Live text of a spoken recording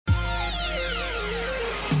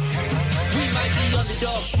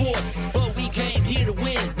Underdog Sports, but we came here to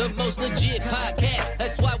win. The most legit podcast,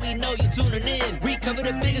 that's why we know you're tuning in. We cover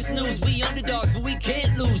the biggest news, we underdogs, but we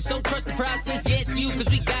can't lose. So trust the process, yes you, cause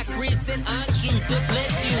we got Chris and Anshu to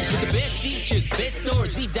bless you. With the best features, best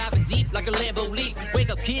stories, we diving deep like a Lambo leap. Wake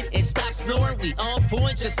up kid and stop snoring, we on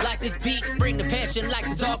point just like this beat. Bring the passion like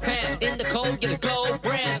the dog pound. In the cold, get a gold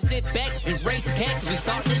brown. Sit back and raise the cat, cause we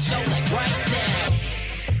starting this show like right now.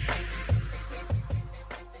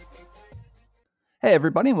 Hey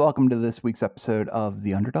everybody, and welcome to this week's episode of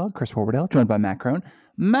The Underdog. Chris Wardell, joined by Matt Crone.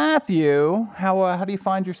 Matthew, how do you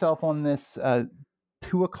find yourself on this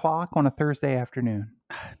 2 o'clock on a Thursday afternoon?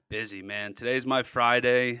 Busy, man. Today's my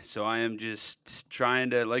Friday, so I am just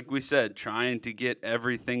trying to, like we said, trying to get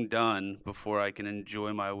everything done before I can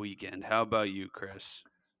enjoy my weekend. How about you, Chris?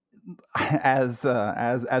 As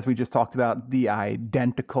we just talked about, the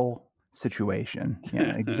identical situation.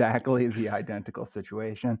 Yeah, exactly the identical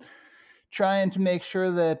situation. Trying to make sure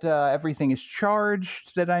that everything is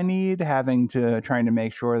charged that I need, trying to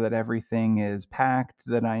make sure that everything is packed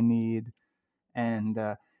that I need. And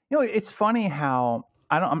it's funny how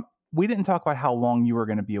we didn't talk about how long you were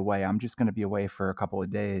going to be away. I'm just going to be away for a couple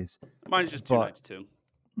of days. Mine's just 2 nights too.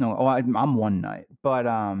 No, I'm one night. But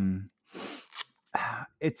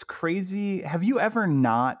it's crazy. Have you ever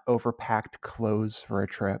not overpacked clothes for a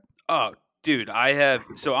trip? Oh, dude, I have.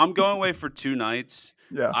 So I'm going away for 2 nights.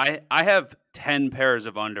 Yeah. I have 10 pairs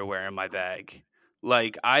of underwear in my bag.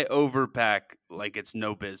 Like, I overpack like it's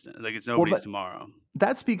no business. Like, it's nobody's tomorrow.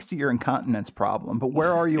 That speaks to your incontinence problem. But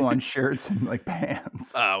where are you on shirts and like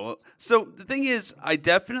pants? Well, so the thing is, I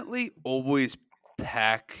definitely always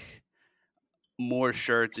pack more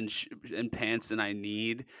shirts and pants than I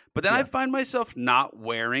need. But then I find myself not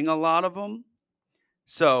wearing a lot of them.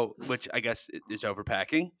 So, which I guess is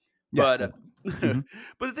overpacking. Yes, But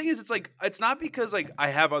but the thing is, it's not because like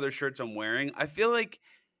I have other shirts I'm wearing. I feel like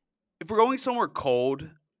if we're going somewhere cold,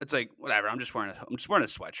 it's like whatever. I'm just wearing a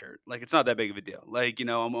sweatshirt. Like it's not that big of a deal. Like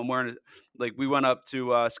I'm wearing like we went up to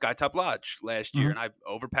Skytop Lodge last year, and I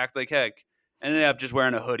overpacked like heck, and ended up just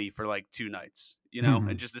wearing a hoodie for like 2 nights.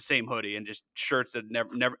 And just the same hoodie and just shirts that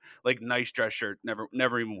never like nice dress shirt never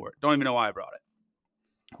even wore it. Don't even know why I brought it.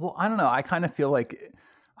 Well, I don't know. I kind of feel like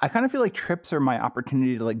trips are my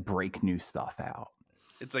opportunity to like break new stuff out.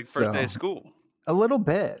 It's like first day of school. A little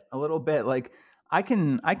bit. Like I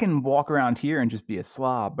can walk around here and just be a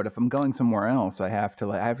slob, but if I'm going somewhere else, I have to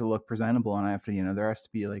look presentable, and I have to, there has to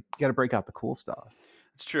be like, you got to break out the cool stuff.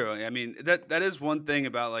 It's true. I mean, that is one thing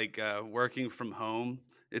about like working from home.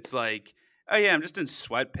 It's like, oh yeah, I'm just in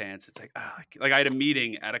sweatpants. It's like, like I had a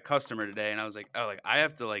meeting at a customer today, and I was like, oh, like I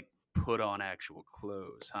have to like put on actual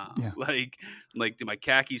clothes, huh? Yeah. Like do my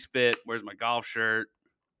khakis fit? Where's my golf shirt?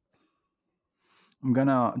 I'm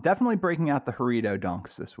gonna definitely breaking out the Harito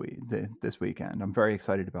dunks this weekend. I'm very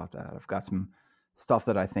excited about that. I've got some stuff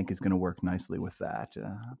that I think is going to work nicely with that.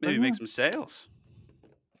 Maybe make some sales.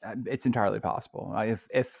 It's entirely possible.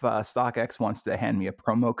 If StockX wants to hand me a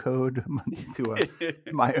promo code to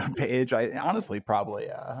my page, I honestly probably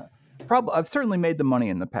I've certainly made the money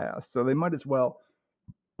in the past, so they might as well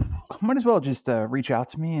just reach out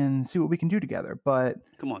to me and see what we can do together. But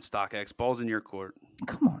come on, StockX, balls in your court.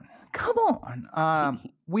 Come on. I've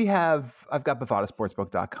got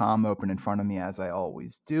BovadaSportsbook.com open in front of me, as I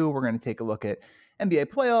always do. We're going to take a look at NBA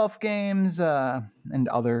playoff games and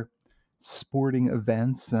other sporting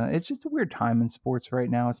events. It's just a weird time in sports right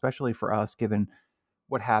now, especially for us, given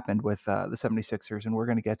what happened with the 76ers, and we're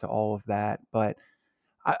going to get to all of that. But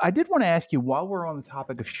I did want to ask you, while we're on the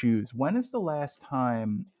topic of shoes, when is the last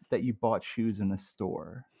time that you bought shoes in a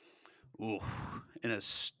store? Ooh, in a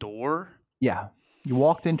store? Yeah. You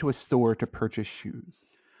walked into a store to purchase shoes.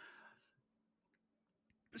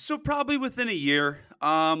 So probably within a year.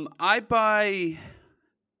 I buy...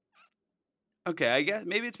 Okay, I guess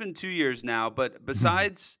maybe it's been 2 years now, but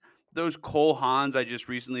besides those Cole Haans I just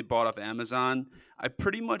recently bought off Amazon, I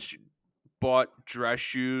pretty much bought dress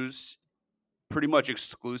shoes pretty much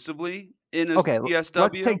exclusively in a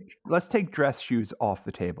DSW. Let's take dress shoes off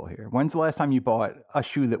the table here. When's the last time you bought a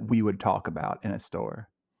shoe that we would talk about in a store?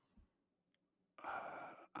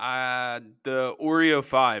 The Oreo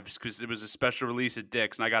 5s, because it was a special release at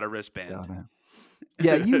Dick's, and I got a wristband.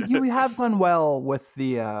 Yeah, you have done well with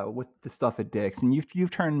the stuff at Dick's, and you've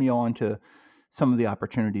turned me on to some of the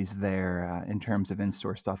opportunities there in terms of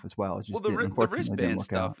in-store stuff as well. It's just the wristband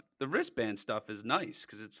stuff. The wristband stuff is nice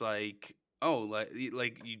because it's like,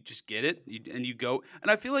 like you just get it and you go. And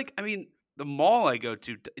I feel like, I mean, the mall I go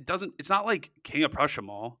to, it's not like King of Prussia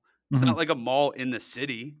Mall. It's not like a mall in the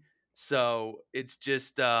city. So it's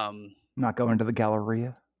just not going to the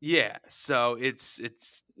Galleria. Yeah, so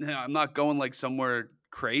I'm not going like somewhere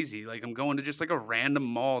crazy. Like I'm going to just like a random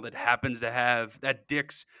mall that happens to have that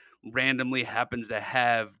Dick's randomly happens to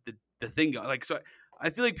have the thing like so I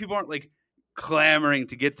feel like people aren't like clamoring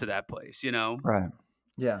to get to that place, you know? Right.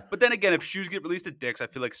 Yeah. But then again, if shoes get released at Dick's, I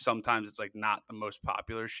feel like sometimes it's like not the most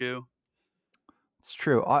popular shoe. It's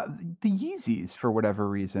true. The Yeezys, for whatever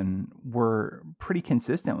reason, were pretty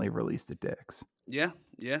consistently released at Dick's. Yeah,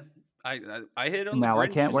 yeah. I hit on the Now I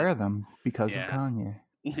Grinch. can't wear them because of Yeah, Kanye.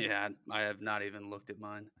 yeah. I have not even looked at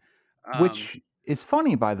mine. Um, Which is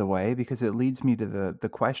funny, by the way, because it leads me to the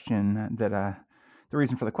question that the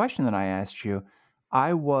reason for the question that I asked you.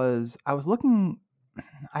 I was looking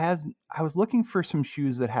I was looking for some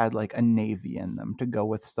shoes that had like a navy in them to go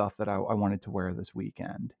with stuff that I wanted to wear this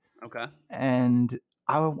weekend. okay. And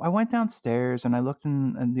I went downstairs and I looked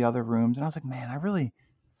in the other rooms and I was like, man,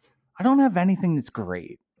 I don't have anything that's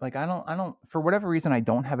great. Like I don't for whatever reason I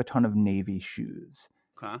don't have a ton of navy shoes.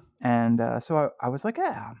 Okay. And so I was like,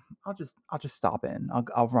 yeah, I'll just stop in.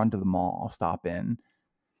 I'll run to the mall. I'll stop in.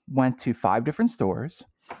 Went to 5 different stores.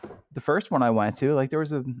 The first one I went to, like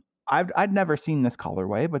I'd never seen this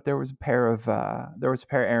colorway, but there was a pair of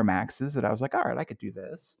Air Maxes that I was like, all right, I could do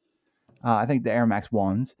this. I think the Air Max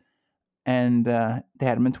ones, and they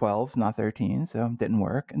had them in 12s, not 13s, so it didn't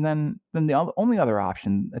work. And then the only other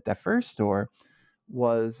option at that first store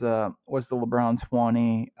was the LeBron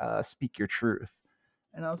 20 Speak Your Truth.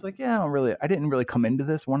 And I was like, yeah, I didn't really come into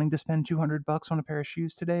this wanting to spend $200 on a pair of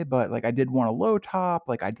shoes today, but like I did want a low top,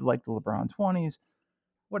 like I did like the LeBron 20s,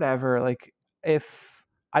 whatever. Like if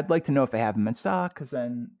I'd like to know if they have them in stock, because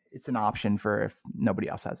then it's an option for if nobody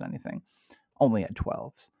else has anything. Only at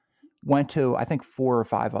 12s. Went to I think 4 or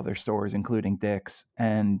 5 other stores, including Dick's,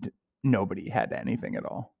 and nobody had anything at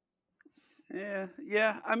all. Yeah,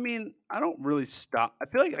 yeah. I mean, I don't really stop. I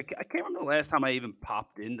feel like I can't remember the last time I even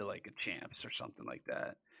popped into like a Champs or something like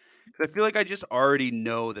that. Because I feel like I just already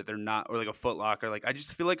know that they're not, or like a Foot Locker. Like I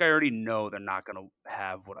just feel like I already know they're not gonna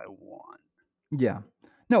have what I want. Yeah.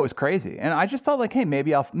 No, it was crazy. And I just thought like, hey,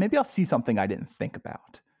 maybe I'll see something I didn't think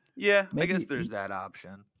about. Yeah, I guess Maybe there's that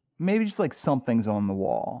option. maybe just like something's on the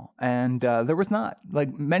wall. And there was not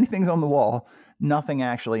like many things on the wall, nothing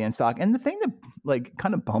actually in stock. And the thing that like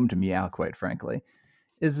kind of bummed me out, quite frankly,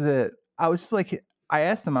 is that I was just like, I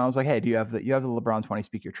asked them, I was like, hey, do you have the LeBron 20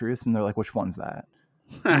 Speak Your Truth? And they're like, which one's that?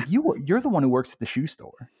 I'm like, you're the one who works at the shoe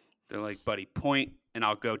store. They're like, buddy, point and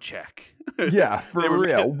I'll go check. Yeah, for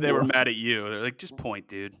real. They were mad at you. They're like, just point,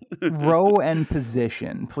 dude. Row and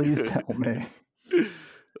position, please tell me.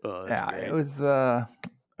 Oh, that's Yeah, great. it was a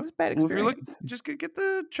bad Well, if you're looking, experience. just get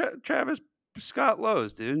the Travis Scott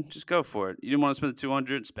lows, dude. Just go for it. You didn't want to spend the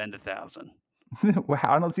 200, spend 1,000. Wow,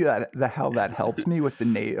 I don't see how that helps me with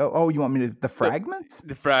the oh, you want me to the fragments?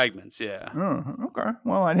 The fragments, yeah. Oh, okay.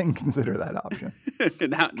 Well, I didn't consider that option.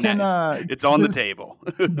 now, Can it's on the does table.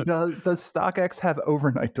 does StockX have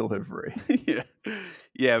overnight delivery? yeah,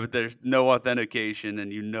 yeah, but there's no authentication,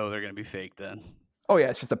 and you know they're gonna be fake then. Oh yeah,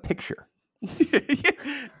 it's just a picture.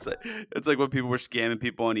 It's like when people were scamming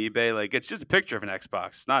people on eBay. Like it's just a picture of an Xbox.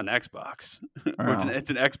 It's not an Xbox. Or Oh. it's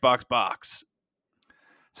an Xbox box.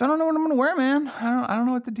 So I don't know what I'm gonna wear, man. I don't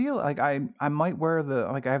know what the deal. Like I might wear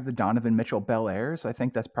I have the Donovan Mitchell Bel Airs. I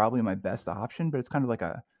think that's probably my best option, but it's kind of like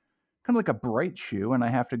a bright shoe, and I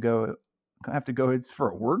have to go. It's for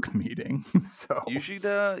a work meeting, so You should,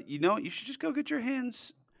 you should just go get your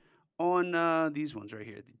hands on these ones right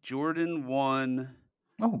here. The Jordan 1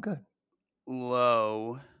 oh, good.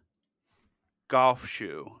 Low golf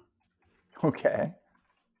shoe. Okay.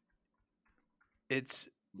 It's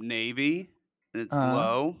navy and it's Uh,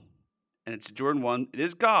 low, and it's Jordan 1. It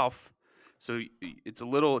is golf, so it's a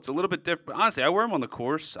little bit different. But honestly, I wear them on the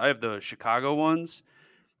course. I have the Chicago ones,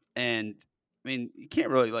 and I mean, you can't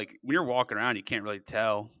really like when you're walking around, you can't really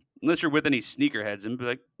tell unless you're with any sneakerheads and be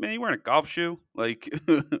like, "Man, you wearing a golf shoe?" Like,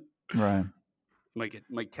 right.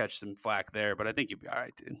 might catch some flack there, but I think you'll be all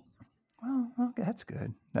right, dude. Well, okay, that's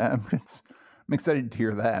good. I'm excited to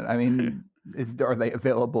hear that. I mean, are they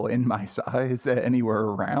available in my size anywhere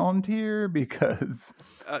around here? Because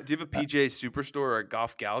Do you have a PJ Superstore or a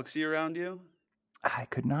Golf Galaxy around you? I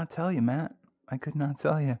could not tell you, Matt. I could not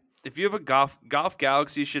tell you. If you have a Golf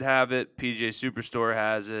Galaxy should have it. PJ Superstore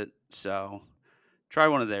has it. So try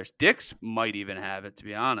one of theirs. Dick's might even have it, to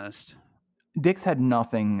be honest. Dick's had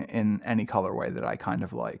nothing in any colorway that I kind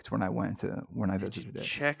of liked when I Did you visited it.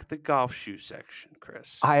 check the golf shoe section,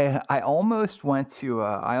 Chris? I almost went to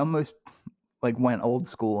I almost like went old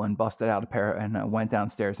school and busted out a pair and went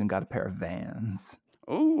downstairs and got a pair of Vans.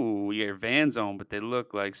 Oh, your Vans on, but they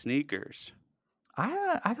look like sneakers.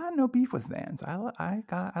 I got no beef with Vans. I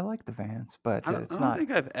like the Vans, but I it's don't not.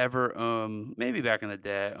 think I've ever maybe back in the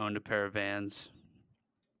day I owned a pair of Vans.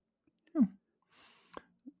 Hmm,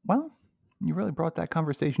 well, you really brought that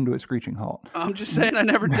conversation to a screeching halt. I'm just saying I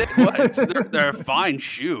never did. What? They're a fine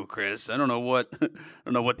shoe, Chris. I don't know what I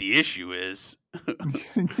don't know what the issue is.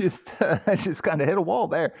 Just kind of hit a wall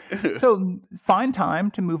there. So find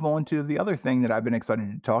time to move on to the other thing that I've been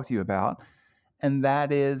excited to talk to you about, and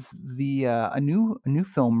that is the a new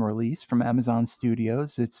film release from Amazon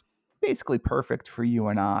Studios. It's basically perfect for you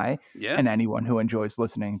and I Yeah. and anyone who enjoys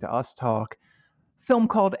listening to us talk. Film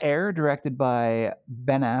called Air, directed by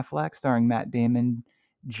Ben Affleck, starring Matt Damon,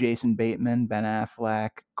 Jason Bateman, Ben Affleck,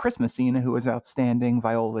 Chris Messina, who was outstanding,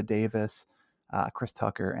 Viola Davis, Chris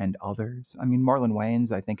Tucker, and others. I mean, Marlon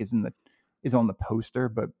Wayans, I think, is on the poster,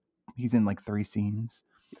 but he's in like 3 scenes.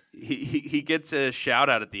 He gets a shout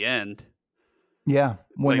out at the end, Yeah,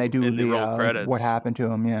 when like they do in the the roll like what credits. happened to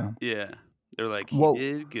him. Yeah. Yeah. They're like, he Well,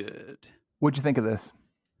 did good. what'd you think of this?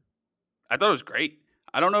 I thought it was great.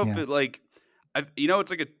 I don't know if Yeah. it like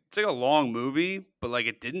it's like a long movie, but like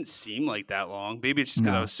it didn't seem like that long. Maybe it's just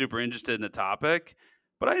because I No. was super interested in the topic,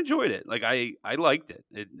 but I enjoyed it. Like I liked it.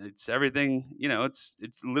 It's everything. It's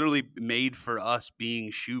literally made for us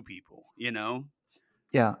being shoe people.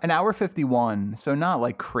 Yeah, an hour 51, so not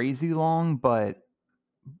like crazy long, but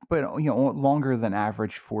longer than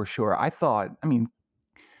average for sure. I mean,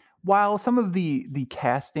 while some of the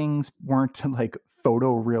castings weren't like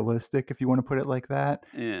photorealistic, if you want to put it like that,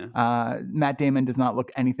 Yeah. Matt Damon does not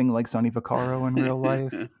look anything like Sonny Vaccaro in real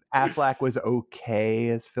life. Affleck was okay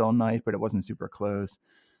as Phil Knight, but it wasn't super close.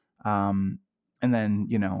 Um, and then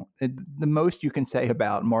the most you can say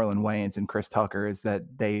about Marlon Wayans and Chris Tucker is that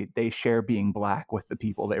they share being black with the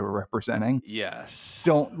people they were representing. Yes.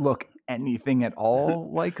 Don't look anything at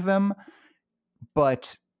all like them,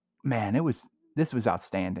 but man, this was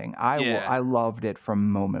outstanding. Yeah. I loved it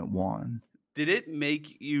from moment one. Did it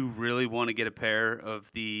make you really want to get a pair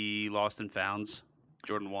of the Lost and Founds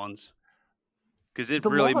Jordan 1s? Because it The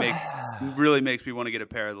really lo- makes me want to get a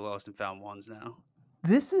pair of the Lost and Found 1s now.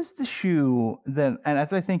 This is the shoe that, and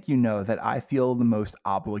as I think you know, that I feel the most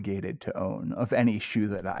obligated to own of any shoe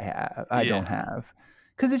that I don't Yeah. have,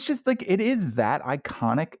 because it's just like it is that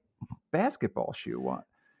iconic basketball shoe.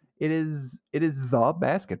 It is the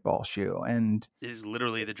basketball shoe, and It is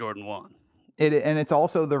literally the Jordan 1. it's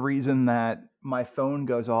also the reason that my phone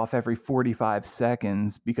goes off every 45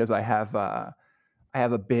 seconds because I have a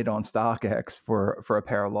bid on StockX for a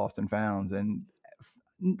pair of Lost and Founds, and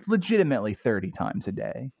legitimately 30 times a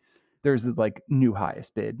day there's like new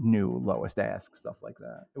highest bid, new lowest ask, stuff like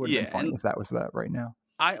that. It would have Yeah, been funny and if that was that right now.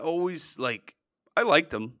 I always I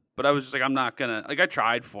liked them, but I was just like, I'm not gonna I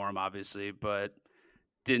tried for them obviously, but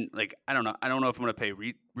didn't like. I don't know if I'm gonna pay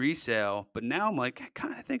resale, but now I'm like, I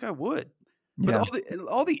kind of think I would. But Yeah,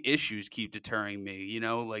 all the issues keep deterring me,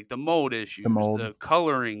 like the mold the issues, mold. the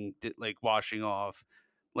coloring like washing off.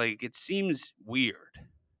 Like it seems weird.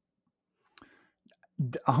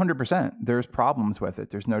 100%. There's problems with it.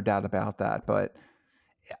 There's no doubt about that. But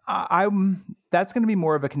I'm that's going to be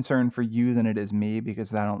more of a concern for you than it is me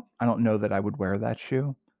because I don't know that I would wear that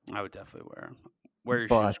shoe. I would definitely wear 'em. Wear your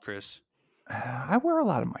But shoes, Chris. I wear a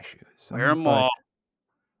lot of my shoes. Wear them But all.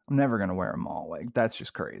 I'm never going to wear them all. Like that's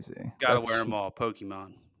just crazy. Gotta wear them all.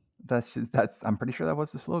 Pokemon. That's I'm pretty sure that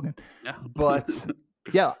was the slogan. Yeah. But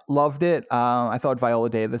yeah, loved it. I thought Viola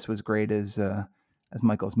Davis was great as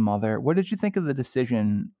Michael's mother. What did you think of the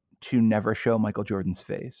decision to never show Michael Jordan's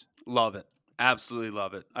face? Love it. Absolutely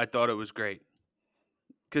love it. I thought it was great.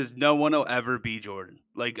 Because no one will ever be Jordan.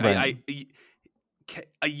 Like Right.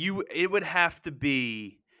 it would have to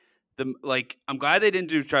be I'm glad they didn't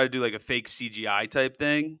try to do like a fake CGI type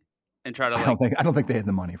thing and try to I don't think they had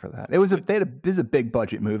the money for that. This is a big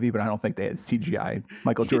budget movie, but I don't think they had CGI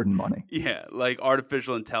Michael Jordan money. Yeah, like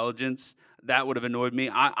artificial intelligence. That would have annoyed me.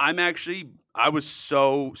 I was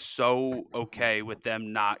so okay with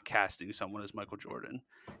them not casting someone as Michael Jordan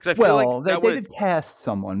because I feel Well, like that they would. did cast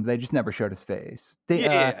someone, they just never showed his face.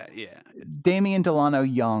 Yeah. Damian Delano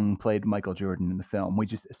Young played Michael Jordan in the film.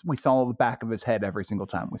 We saw the back of his head every single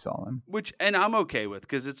time we saw him. And I'm okay with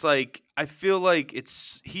because it's like I feel like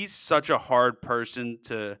he's such a hard person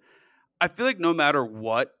to. I feel like no matter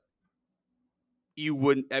what, you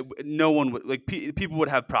wouldn't. No one would like. People would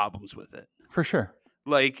have problems with it. For sure.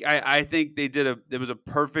 Like I think it was a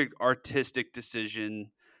perfect artistic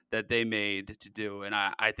decision that they made to do, and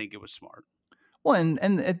I think it was smart. Well, and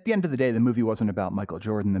at the end of the day, the movie wasn't about Michael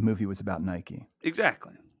Jordan. The movie was about Nike.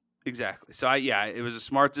 Exactly. So it was a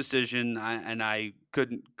smart decision, and I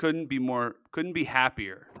couldn't be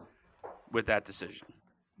happier with that decision.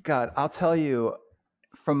 God, I'll tell you,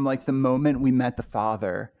 from like the moment we met the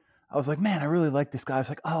father, I was like, man, I really like this guy. I was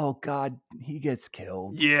like, oh God, he gets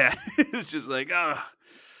killed. Yeah, it's just like,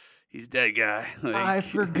 he's dead, guy. Like, I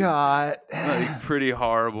forgot. like pretty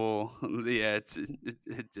horrible. Yeah, it's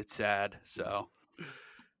sad. So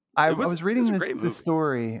I it was was reading a great movie. this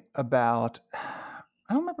story about.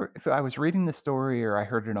 I don't remember if I was reading the story or I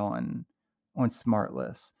heard it on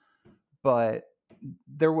Smartless, but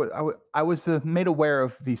there was I was made aware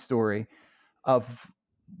of the story of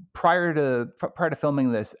prior to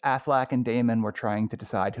filming this, Affleck and Damon were trying to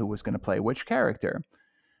decide who was going to play which character,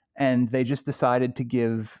 and they just decided to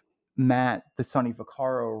give Matt the Sonny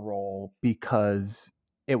Vaccaro role because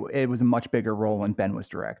it was a much bigger role and Ben was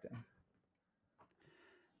directing.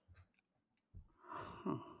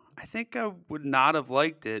 I think I would not have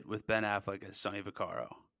liked it with Ben Affleck as Sonny Vaccaro.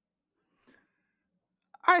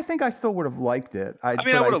 I think I still would have liked it. I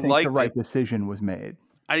would have liked the right it. decision was made.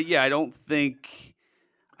 I don't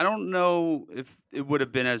know if it would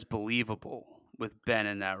have been as believable with Ben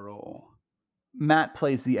in that role. Matt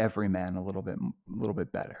plays the everyman a little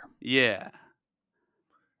bit better. Yeah.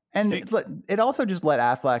 And it also just let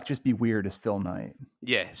Affleck just be weird as Phil Knight.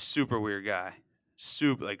 Yeah, super weird guy.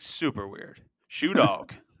 Super weird. Shoe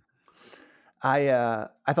dog. I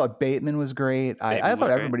thought Bateman was great. I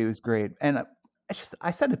thought everybody was great. And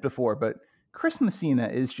I said it before, but Chris Messina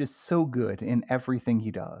is just so good in everything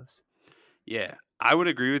he does. Yeah, I would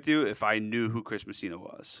agree with you if I knew who Chris Messina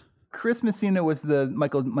was. Chris Messina was the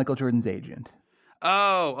Michael Jordan's agent.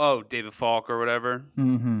 Oh, David Falk or whatever.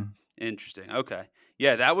 Mm-hmm. Interesting. Okay.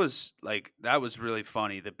 Yeah, that was really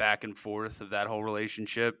funny. The back and forth of that whole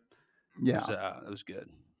relationship. Yeah, it was good.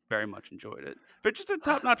 Very much enjoyed it. But just a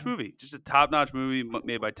top-notch movie. Just a top-notch movie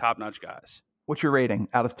made by top-notch guys. What's your rating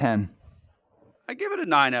out of 10? I give it a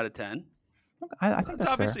 9 out of 10. I think it's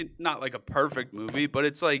obviously fair. Not like a perfect movie, but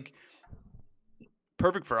it's like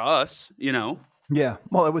perfect for us, you know? Yeah.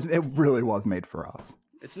 Well, it really was made for us.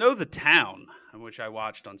 It's The Town, which I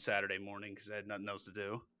watched on Saturday morning because I had nothing else to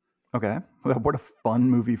do. Okay. Well, what a fun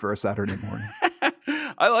movie for a Saturday morning.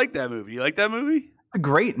 I like that movie. You like that movie? It's a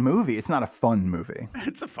great movie. It's not a fun movie.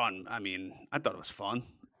 It's a fun. I mean, I thought it was fun.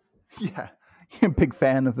 Yeah. You're a big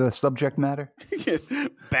fan of the subject matter?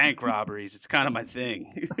 Bank robberies. It's kind of my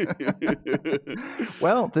thing.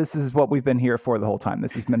 Well, this is what we've been here for the whole time.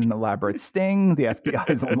 This has been an elaborate sting. The FBI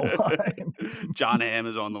is on the line. John Hamm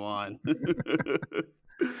is on the line.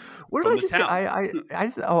 What did I just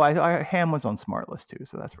say? Ham was on Smartless too,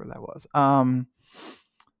 so that's where that was.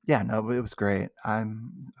 Yeah, no, but it was great. I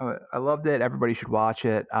loved it. Everybody should watch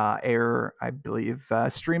it. Air, I believe,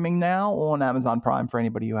 streaming now on Amazon Prime for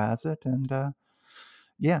anybody who has it. And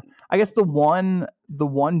yeah, I guess the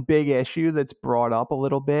one big issue that's brought up a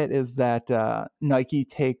little bit is that Nike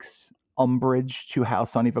takes umbrage to how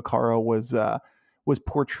Sonny Vaccaro was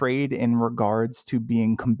portrayed in regards to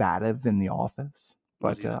being combative in the office.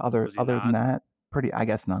 But other than that, I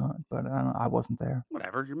guess not. But I wasn't there.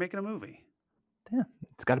 Whatever. You're making a movie. Yeah,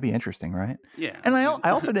 it's got to be interesting, right? Yeah. And I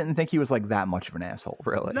also didn't think he was like that much of an asshole,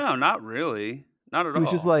 really. No, not really. Not at all. He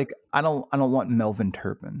was just like, I don't want Melvin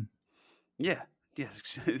Turpin. Yeah.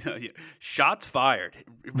 Yes. Shots fired.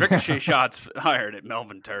 Ricochet shots fired at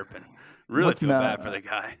Melvin Turpin. Really feel bad for the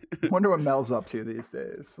guy. Wonder what Mel's up to these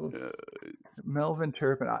days. Melvin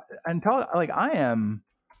Turpin. I am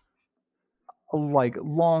like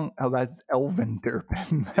long. Oh, that's Elvin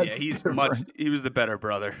Turpin. Yeah, he was the better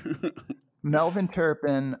brother. Melvin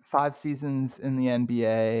Turpin, 5 seasons in the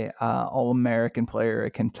NBA, All-American player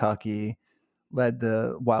at Kentucky, led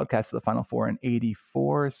the Wildcats to the Final Four in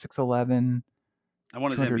 '84, 6'11". I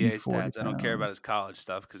want his NBA stats. pounds. I don't care about his college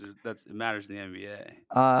stuff because it matters in the NBA.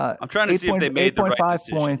 I'm trying to see if they made the right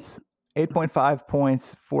decision. 8.5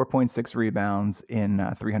 points, 4.6 rebounds in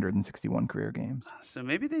 361 career games. So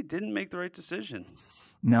maybe they didn't make the right decision.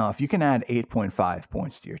 No, if you can add 8.5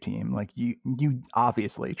 points to your team, like you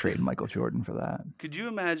obviously trade Michael Jordan for that. Could you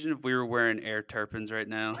imagine if we were wearing Air Turpins right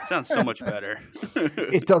now? It sounds so much better.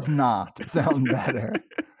 It does not sound better.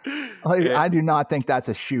 I do not think that's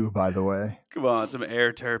a shoe, by the way. Come on, some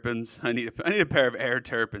Air Turpins. I need a pair of Air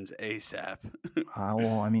Turpins ASAP.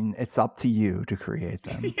 Well, I mean, it's up to you to create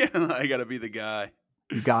them. Yeah, I gotta be the guy.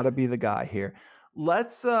 You gotta be the guy here.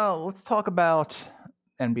 Let's talk about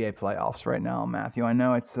NBA playoffs right now, Matthew. I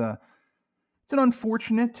know it's an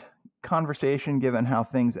unfortunate conversation given how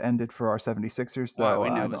things ended for our 76ers. Wow, we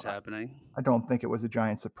knew it was happening. I don't think it was a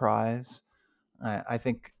giant surprise. I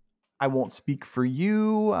think I won't speak for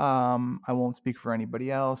you. I won't speak for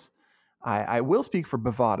anybody else. I will speak for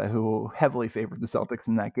Bovada, who heavily favored the Celtics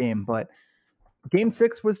in that game. But Game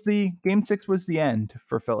 6 was the end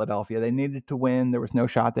for Philadelphia. They needed to win. There was no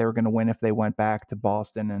shot they were going to win if they went back to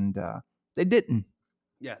Boston, and they didn't.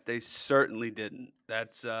 Yeah, they certainly didn't.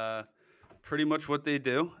 That's pretty much what they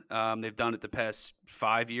do. They've done it the past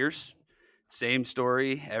 5 years. Same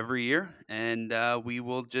story every year, and we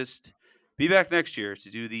will just be back next year to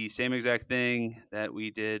do the same exact thing that we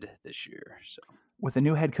did this year. So with a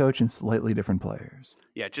new head coach and slightly different players.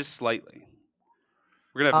 Yeah, just slightly.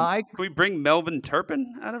 We're gonna have, can we bring Melvin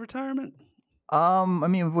Turpin out of retirement? I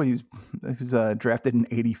mean, he was drafted in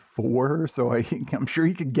 '84, so I'm sure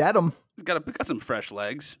he could get him. He's got some fresh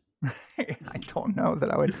legs. I don't know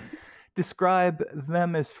that I would describe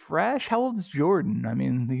them as fresh. How old is Jordan? I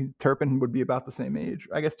mean, Turpin would be about the same age.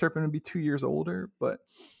 I guess Turpin would be 2 years older, but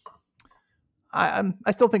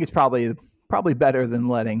I still think it's probably better than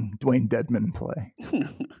letting Dwayne Dedmon play.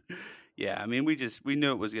 Yeah, I mean, we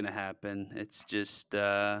knew it was going to happen. It's just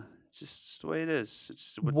the way it is.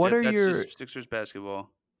 Just Sixers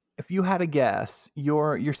basketball. If you had a guess,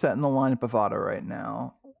 you're setting the lineup of Otto right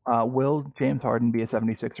now. Will James Harden be a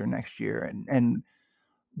 76er next year? And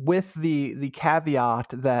with the caveat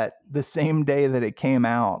that the same day that it came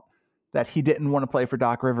out that he didn't want to play for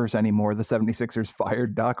Doc Rivers anymore, the 76ers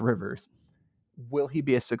fired Doc Rivers. Will he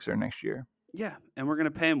be a Sixer next year? Yeah, and we're going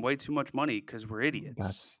to pay him way too much money because we're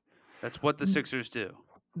idiots. That's what the Sixers do.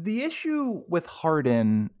 The issue with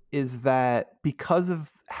Harden is that because of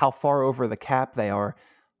how far over the cap they are,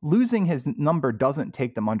 losing his number doesn't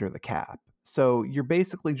take them under the cap. So you're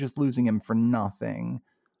basically just losing him for nothing.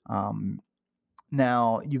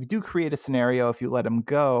 Now, you do create a scenario if you let him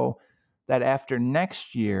go that after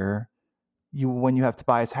next year, when you have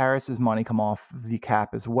Tobias Harris's money come off the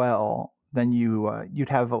cap as well, then you'd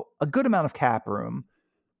have a good amount of cap room.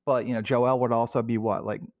 But, Joel would also be what,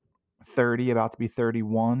 like 30, about to be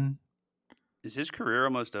 31? Is his career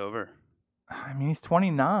almost over? I mean, he's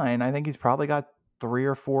 29. I think he's probably got 3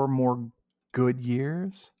 or 4 more good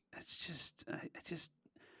years. It's just, I just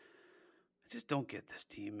don't get this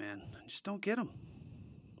team, man. I just don't get them.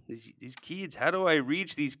 These kids. How do I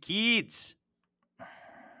reach these kids?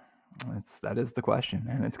 That is the question,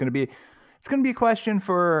 and it's going to be a question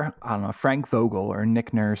for, I don't know, Frank Vogel or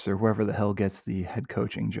Nick Nurse or whoever the hell gets the head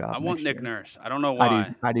coaching job. I want Nick Nurse. I don't know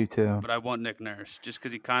why. I do too. But I want Nick Nurse just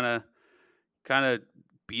because he kind of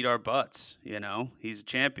beat our butts. He's a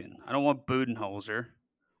champion. I don't want Budenholzer.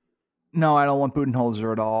 No, I don't want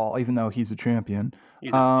Budenholzer at all, even though he's a champion.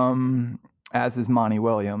 As is Monty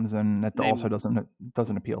Williams, and that also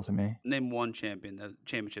doesn't appeal to me. Name one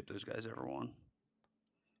championship those guys ever won.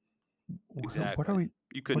 Exactly. What are we?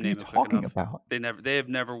 You couldn't name it talking about? They have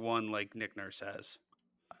never won like Nick Nurse has.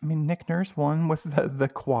 I mean, Nick Nurse won with the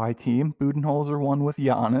Kawhi team. Budenholzer won with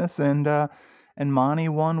Giannis, and Monty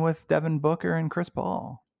won with Devin Booker and Chris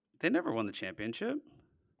Paul. They never won the championship.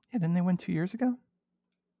 Yeah, didn't they win 2 years ago?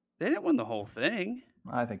 They didn't win the whole thing.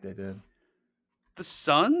 I think they did. The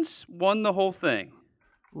Suns won the whole thing.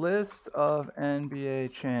 List of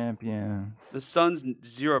NBA champions. The Suns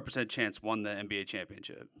 0% chance won the NBA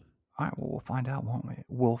championship. All right, well, we'll find out, won't we?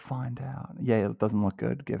 We'll find out. Yeah, it doesn't look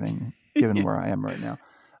good given where I am right now.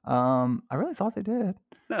 I really thought they did.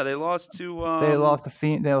 No, they lost to. They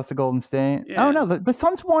lost to Golden State. Yeah. Oh no, the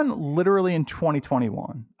Suns won literally in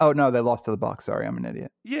 2021. Oh no, they lost to the Bucks. Sorry, I'm an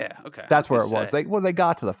idiot. Yeah, okay. That's where it was. They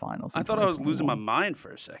got to the finals. I thought I was losing my mind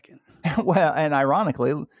for a second. Well, and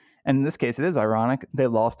ironically, and in this case, it is ironic, they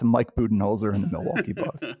lost to Mike Budenholzer in the Milwaukee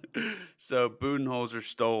Bucks. So Budenholzer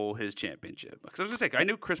stole his championship. Because I was going to say, I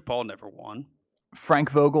knew Chris Paul never won.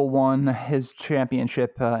 Frank Vogel won his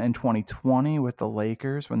championship in 2020 with the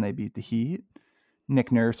Lakers when they beat the Heat.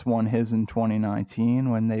 Nick Nurse won his in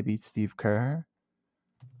 2019 when they beat Steve Kerr.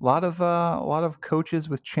 A lot of coaches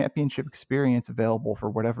with championship experience available for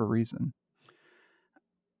whatever reason.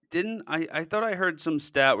 I thought I heard some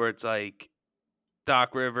stat where it's like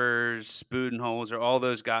Doc Rivers, Budenholzer, all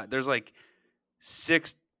those guys. There's like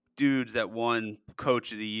 6 dudes that won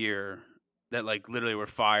Coach of the Year that like literally were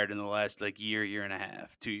fired in the last like year and a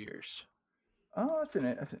half, 2 years. Oh, that's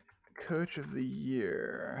a Coach of the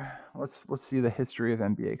Year. Let's see the history of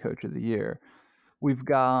NBA Coach of the Year. We've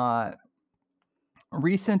got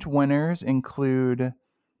recent winners include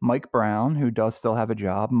Mike Brown, who does still have a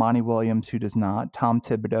job, Monty Williams, who does not, Tom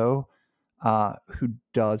Thibodeau, who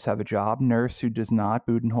does have a job, Nurse, who does not,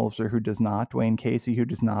 Budenholzer, who does not, Dwayne Casey, who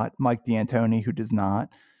does not, Mike D'Antoni, who does not,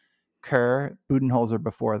 Kerr, Budenholzer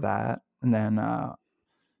before that, and then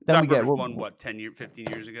we get won what 15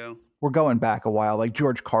 years ago. We're going back a while. Like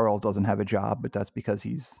George Karl doesn't have a job, but that's because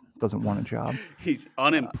doesn't want a job. He's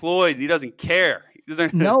unemployed. He doesn't care. He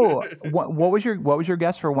doesn't. No. What was your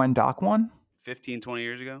guess for when Doc won? 15, 20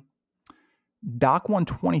 years ago. Doc won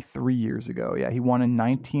 23 years ago. Yeah, he won in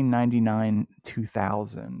 1999,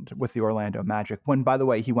 2000 with the Orlando Magic. When, by the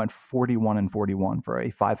way, he went 41-41 for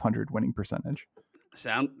a 500 winning percentage.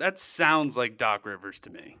 That sounds like Doc Rivers to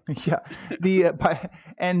me. Yeah,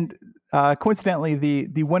 coincidentally,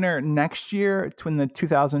 the winner next year in the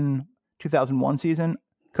 2001 season,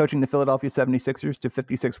 coaching the Philadelphia 76ers to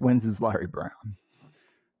 56 wins, is Larry Brown.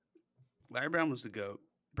 Larry Brown was the GOAT.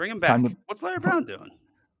 Bring him back. What's Larry Brown doing?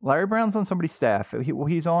 Larry Brown's on somebody's staff.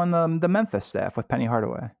 He's on the Memphis staff with Penny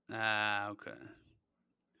Hardaway. Okay.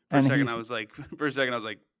 For a second, I was like,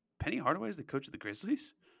 Penny Hardaway is the coach of the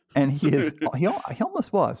Grizzlies? And he is. he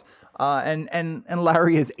almost was. And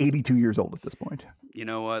Larry is 82 years old at this point. You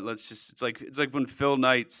know what? It's like when Phil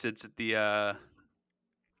Knight sits at the. Am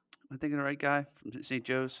I thinking the right guy from St.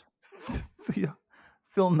 Joe's? Yeah.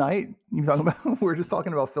 Phil Knight? You talking about? We're just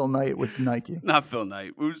talking about Phil Knight with Nike. Not Phil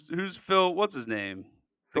Knight. Who's Phil? What's his name?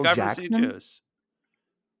 The Phil guy Jackson? from St. Joe's.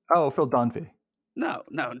 Oh, Phil Dunphy. No,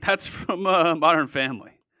 that's from Modern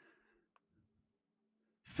Family.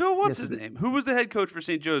 Phil, what's his name? Who was the head coach for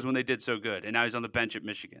St. Joe's when they did so good, and now he's on the bench at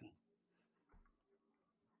Michigan?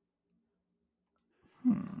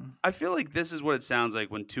 I feel like this is what it sounds like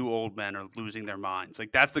when two old men are losing their minds.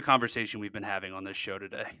 Like, that's the conversation we've been having on this show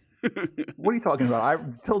today. What are you talking about?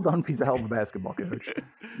 Phil Dunphy's a hell of a basketball coach.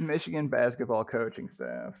 Michigan basketball coaching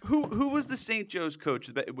staff. Who was the St. Joe's coach?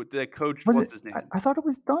 That coach, what's his name? I thought it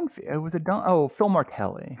was Dunphy. It was Phil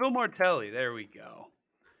Martelli. Phil Martelli. There we go.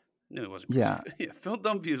 No, it wasn't. Yeah. Phil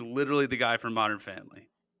Dunphy is literally the guy from Modern Family.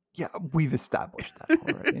 Yeah, we've established that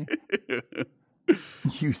already.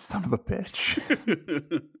 You son of a bitch.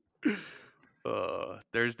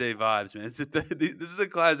 Thursday vibes, man. This is a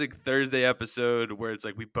classic Thursday episode where it's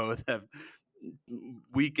like we both have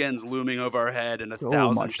weekends looming over our head and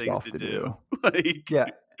 1,000 things to do. Yeah.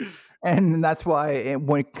 And that's why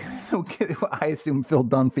I assume Phil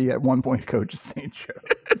Dunphy at one point coaches St.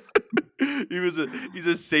 Joe's. He's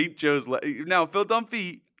a St. Joe's. Now, Phil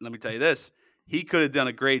Dunphy, let me tell you this. He could have done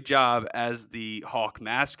a great job as the Hawk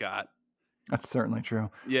mascot. That's certainly true.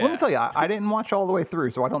 Yeah. Let me tell you, I didn't watch all the way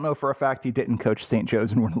through, so I don't know for a fact he didn't coach St.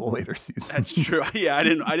 Joe's in one of the later seasons. That's true. Yeah, I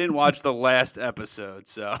didn't watch the last episode,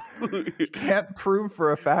 so can't prove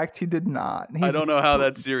for a fact he did not. I don't know how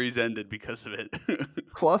that series ended because of it.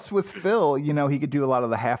 Plus, with Phil, he could do a lot of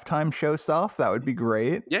the halftime show stuff. That would be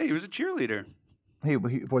great. Yeah, he was a cheerleader. He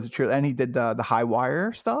was a cheerleader, and he did the high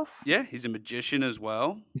wire stuff. Yeah, he's a magician as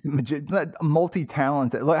well. He's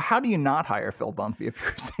multi-talented. Like, how do you not hire Phil Dunphy if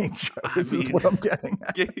you're St. Joe's? This is what I'm getting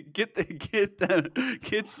at.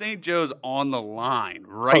 Get St. Joe's on the line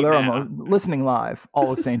right now. Listening live,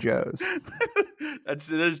 all of St. Joe's. That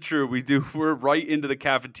is true. We're right into the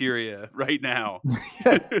cafeteria right now.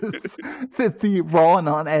 Yes. The raw and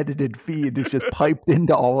unedited feed is just piped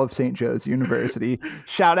into all of St. Joe's University.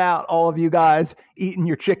 Shout out all of you guys eating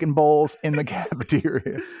your chicken bowls in the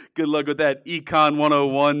cafeteria. Good luck with that Econ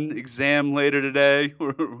 101 exam later today.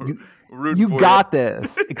 You got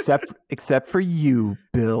this, except for you,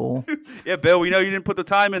 Bill. Yeah, Bill, we know you didn't put the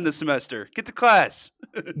time in this semester. Get to class.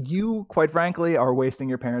 You, quite frankly, are wasting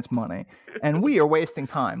your parents' money, and we are wasting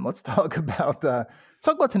time. Let's talk about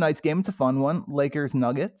tonight's game. It's a fun one. Lakers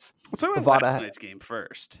Nuggets. Let's talk about last night's game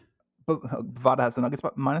first. But Bovada has the Nuggets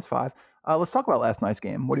 -5. Let's talk about last night's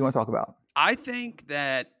game. What do you want to talk about? I think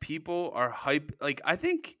that people are hype. Like, I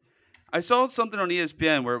think I saw something on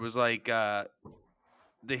ESPN where it was like the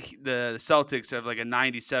Celtics have like a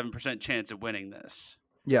 97% chance of winning this.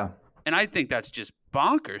 Yeah. And I think that's just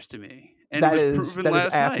bonkers to me. And that it was proven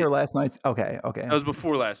is after night. Last night's. Okay. That was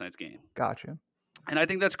before last night's game. Gotcha. And I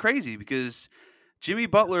think that's crazy because Jimmy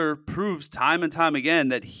Butler proves time and time again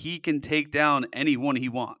that he can take down anyone he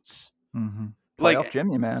wants. Mm-hmm. Playoff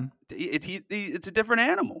Jimmy, man. It's a different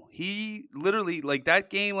animal. He literally, like, that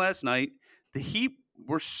game last night, the Heat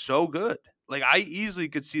were so good. Like, I easily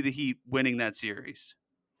could see the Heat winning that series.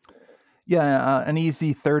 Yeah, an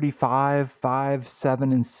easy 35, 5,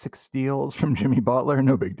 7, and 6 steals from Jimmy Butler.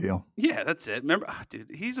 No big deal. Yeah, that's it. Remember,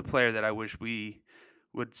 dude, he's a player that I wish we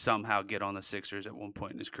would somehow get on the Sixers at one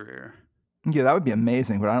point in his career. Yeah, that would be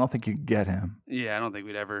amazing, but I don't think you could get him. Yeah, I don't think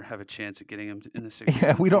we'd ever have a chance at getting him in the Sixers.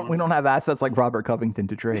 Yeah, we don't have assets like Robert Covington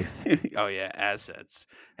to trade. Oh yeah, assets.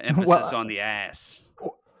 Emphasis on the ass.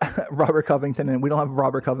 Robert Covington, and we don't have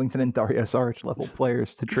Robert Covington and Dario Saric level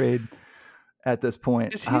players to trade at this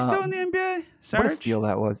point. Is he still in the NBA? Saric? What a steal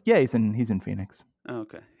that was. Yeah, he's in Phoenix. Oh,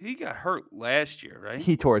 okay. He got hurt last year, right?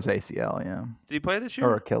 He tore his ACL, yeah. Did he play this year?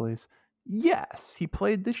 Or Achilles. Yes, he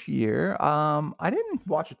played this year. I didn't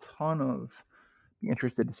watch a ton of. Be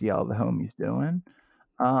interested to see how the homie's doing.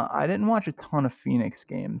 I didn't watch a ton of Phoenix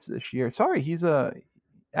games this year. Sorry, he's a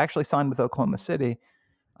actually signed with Oklahoma City.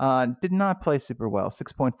 Did not play super well.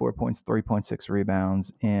 6.4 points, 3.6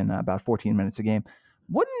 rebounds in about 14 minutes a game.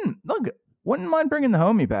 Wouldn't mind bringing the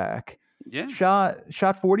homie back. Yeah. Shot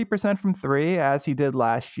 40% from three, as he did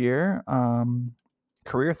last year.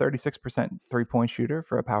 Career 36% 3-point shooter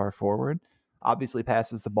for a power forward. Obviously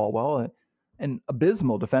passes the ball well. An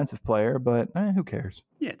abysmal defensive player, but who cares?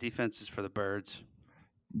 Yeah, defense is for the birds.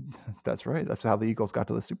 That's right. That's how the Eagles got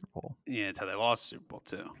to the Super Bowl. Yeah, it's how they lost the Super Bowl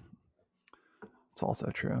too. It's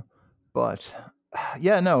also true. But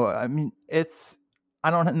yeah, no, I mean, I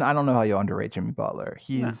don't know how you underrate Jimmy Butler.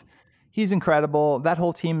 He's incredible. That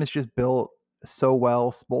whole team is just built so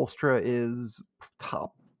well. Spoelstra is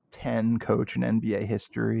top 10 coach in NBA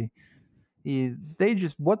history. They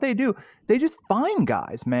just find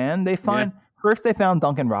guys, man. First they found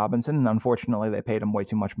Duncan Robinson, and unfortunately they paid him way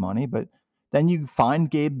too much money, but then you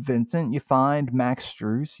find Gabe Vincent, you find Max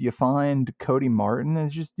Strus, you find Cody Martin.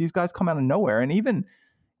 It's just these guys come out of nowhere. And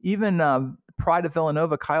even Pride of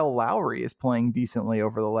Villanova, Kyle Lowry is playing decently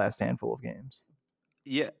over the last handful of games.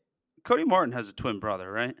 Yeah. Cody Martin has a twin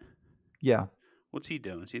brother, right? Yeah. What's he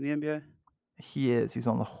doing? Is he in the NBA? He is. He's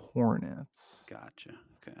on the Hornets. Gotcha.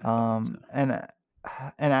 Okay. And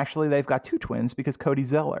actually they've got two twins because Cody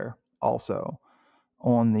Zeller also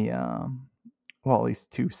on the at least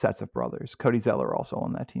two sets of brothers. Cody Zeller also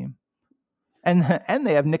on that team. And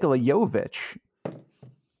they have Nikola Jovic.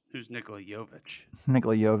 Who's Nikola Jovic?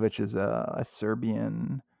 Nikola Jovic is a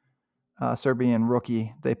Serbian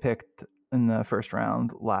rookie they picked in the first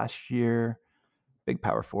round last year. Big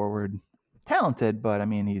power forward. Talented, but I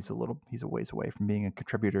mean he's a ways away from being a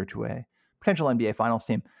contributor to a potential NBA Finals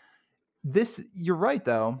team. You're right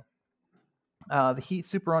though. The Heat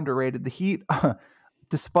super underrated. The Heat,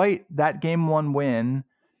 despite that game 1 win,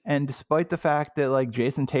 and despite the fact that like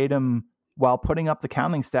Jason Tatum, while putting up the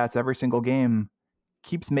counting stats every single game,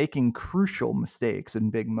 keeps making crucial mistakes in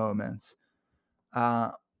big moments.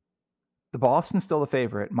 The Boston's still the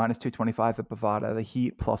favorite, minus 225 at Bovada. The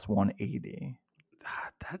Heat plus 180.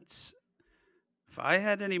 That's, if I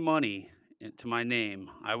had any money to my name,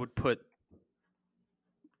 I would put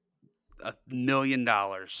 $1 million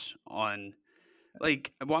on,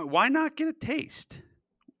 like, why not get a taste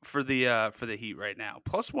for the Heat right now?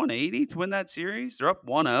 Plus 180 to win that series. They're up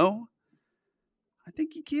 1-0. I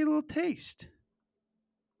think you get a little taste.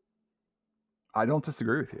 I don't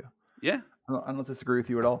disagree with you. Yeah. I don't disagree with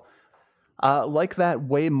you at all. Like that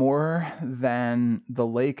way more than the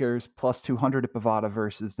Lakers plus 200 at Bovada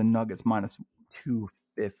versus the Nuggets minus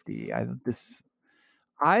 250.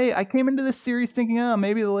 I came into this series thinking,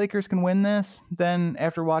 maybe the Lakers can win this. Then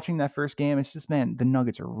after watching that first game, it's just, man, the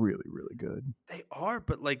Nuggets are really, really good. They are,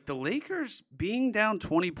 but like the Lakers being down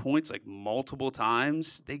 20 points like multiple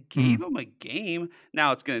times, they gave them a game.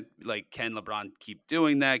 Now it's going to, like, can LeBron keep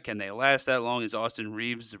doing that? Can they last that long? Is Austin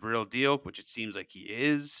Reeves the real deal? Which it seems like he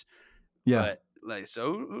is. Yeah. But like,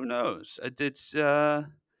 so who knows? It's been,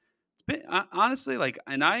 honestly, like,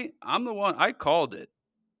 and I'm the one, I called it.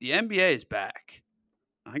 The NBA is back.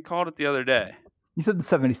 I called it the other day. You said the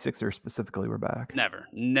 76ers specifically were back. Never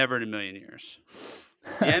in a million years.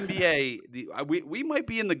 The NBA, we might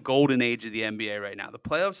be in the golden age of the NBA right now. The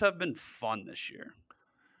playoffs have been fun this year.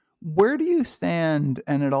 Where do you stand,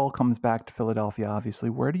 and it all comes back to Philadelphia,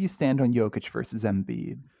 obviously, where do you stand on Jokic versus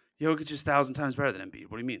Embiid? Jokic is 1,000 times better than Embiid.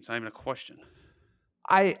 What do you mean? It's not even a question.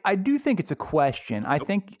 I do think it's a question. Nope.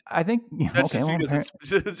 I think you know, That's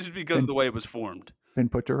just because of the way it was formed. Been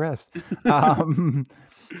put to rest.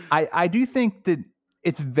 I do think that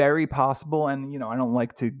it's very possible, and I don't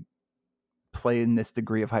like to play in this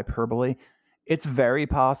degree of hyperbole. It's very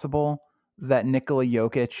possible that Nikola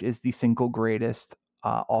Jokic is the single greatest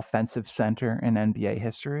offensive center in NBA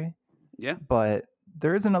history. Yeah. But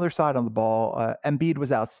there is another side on the ball. Embiid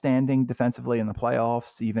was outstanding defensively in the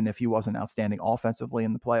playoffs, even if he wasn't outstanding offensively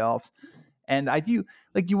in the playoffs. And I do,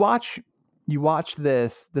 like, you watch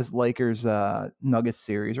this Lakers Nuggets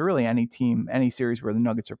series, or really any series where the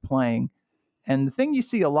Nuggets are playing, and the thing you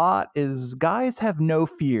see a lot is guys have no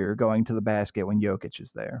fear going to the basket when Jokic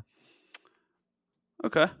is there.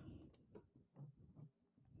 Okay.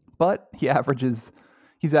 But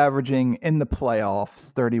he's averaging in the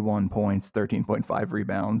playoffs 31 points, 13.5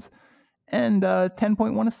 rebounds, and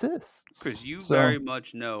 10.1 assists. Chris, you very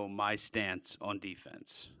much know my stance on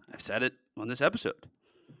defense. I've said it on this episode.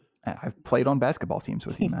 I've played on basketball teams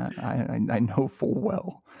with you, Matt. I know full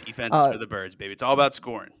well. Defense is for the birds, baby. It's all about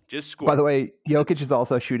scoring. Just score. By the way, Jokic is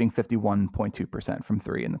also shooting 51.2% from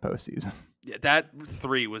three in the postseason. Yeah, that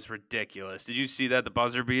three was ridiculous. Did you see that, the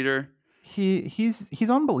buzzer beater? He's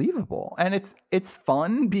unbelievable, and it's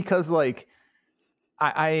fun because, like,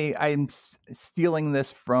 I'm stealing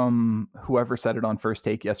this from whoever said it on First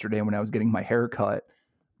Take yesterday when I was getting my hair cut.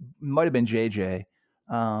 Might have been JJ,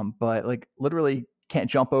 but like literally can't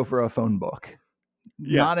jump over a phone book.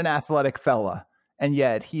 Yeah. Not an athletic fella, and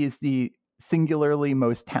yet he is the singularly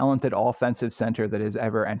most talented offensive center that has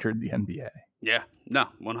ever entered the NBA. Yeah, no,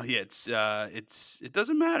 well, yeah, it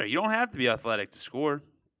doesn't matter. You don't have to be athletic to score.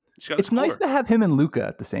 It's nice to have him and Luka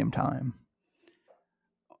at the same time.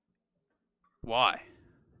 Why?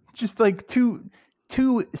 Just like two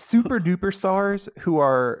super duper stars who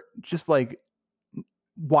are just like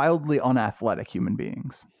wildly unathletic human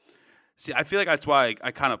beings. See, I feel like that's why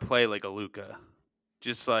I kind of play like a Luka,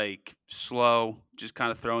 just like slow, just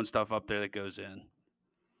kind of throwing stuff up there that goes in.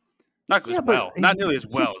 Not nearly as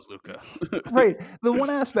well as Luka. Right. The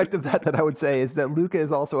one aspect of that I would say is that Luka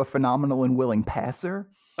is also a phenomenal and willing passer.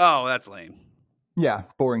 Oh, that's lame. Yeah,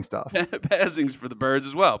 boring stuff. Passing's for the birds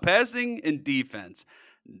as well. Passing and defense,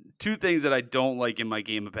 two things that I don't like in my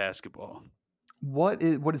game of basketball. What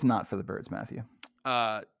is not for the birds, Matthew?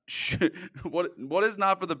 What is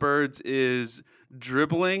not for the birds is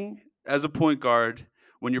dribbling as a point guard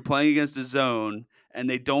when you're playing against a zone and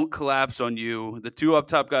they don't collapse on you. The two up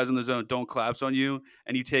top guys in the zone don't collapse on you,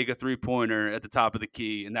 and you take a 3-pointer at the top of the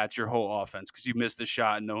key, and that's your whole offense because you missed the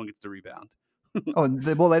shot and no one gets the rebound.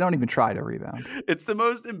 They don't even try to rebound. It's the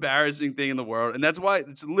most embarrassing thing in the world, and that's why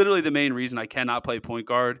it's literally the main reason I cannot play point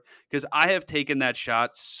guard, because I have taken that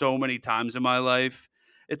shot so many times in my life.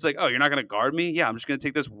 It's like, oh, you're not going to guard me? Yeah, I'm just going to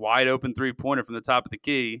take this wide open 3-pointer from the top of the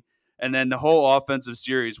key, and then the whole offensive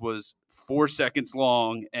series was 4 seconds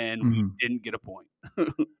long, and we didn't get a point.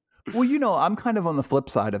 Well, I'm kind of on the flip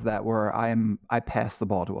side of that, where I pass the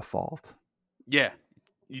ball to a fault. Yeah,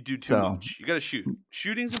 you do too much. You got to shoot.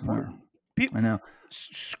 Shooting's important. I know.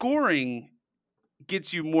 Scoring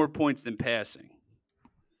gets you more points than passing.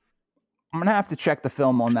 I'm going to have to check the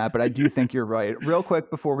film on that, but I do think you're right. Real quick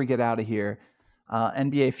before we get out of here,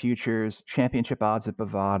 NBA futures, championship odds at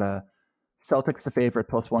Bovada. Celtics the favorite,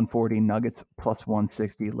 plus 140. Nuggets plus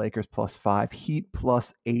 160. Lakers plus 5. Heat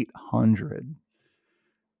plus 800.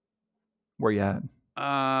 Where you at?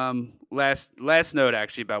 Last note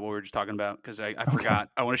actually about what we were just talking about, because I forgot.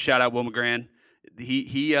 I want to shout out Will McGran.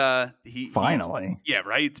 He finally. Yeah,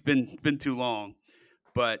 right. It's been too long,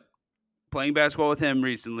 but playing basketball with him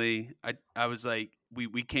recently, I was like,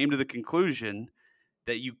 we came to the conclusion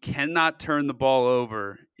that you cannot turn the ball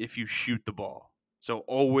over if you shoot the ball. So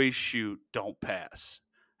always shoot, don't pass.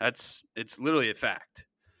 It's literally a fact.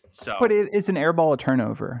 So, but is an air ball a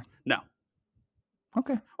turnover? No.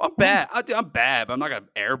 Okay. Well, I'm bad. I'm bad, but I'm not gonna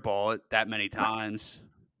air ball it that many times.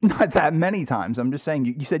 Not that many times. I'm just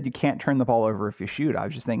saying, you said you can't turn the ball over if you shoot. I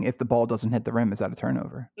was just saying, if the ball doesn't hit the rim, is that a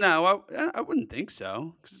turnover? No, I wouldn't think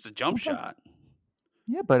so, because it's a jump shot.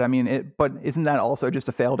 Yeah, but I mean, but isn't that also just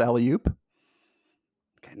a failed alley-oop?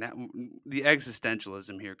 Okay, now the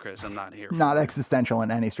existentialism here, Chris, I'm not here for. Not existential in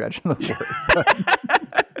any stretch of the word.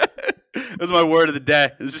 That was my word of the day.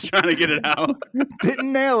 I was just trying to get it out.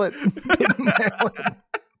 Didn't nail it.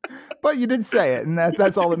 But you did say it, and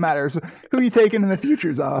that's all that matters. Who are you taking in the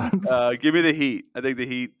futures odds? Give me the Heat. I think the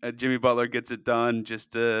Heat. Jimmy Butler gets it done.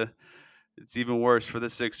 Just it's even worse for the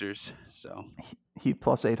Sixers. So Heat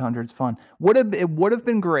plus 800 is fun. It would have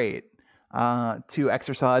been great to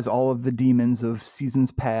exercise all of the demons of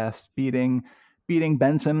seasons past, beating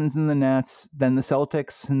Ben Simmons in the Nets, then the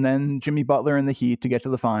Celtics, and then Jimmy Butler in the Heat to get to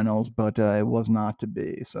the finals. But it was not to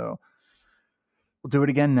be. So. We'll do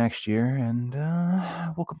it again next year, and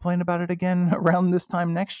we'll complain about it again around this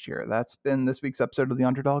time next year. That's been this week's episode of The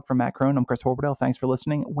Underdog. From Matt Crone, I'm Chris Horwedel. Thanks for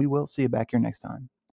listening. We will see you back here next time.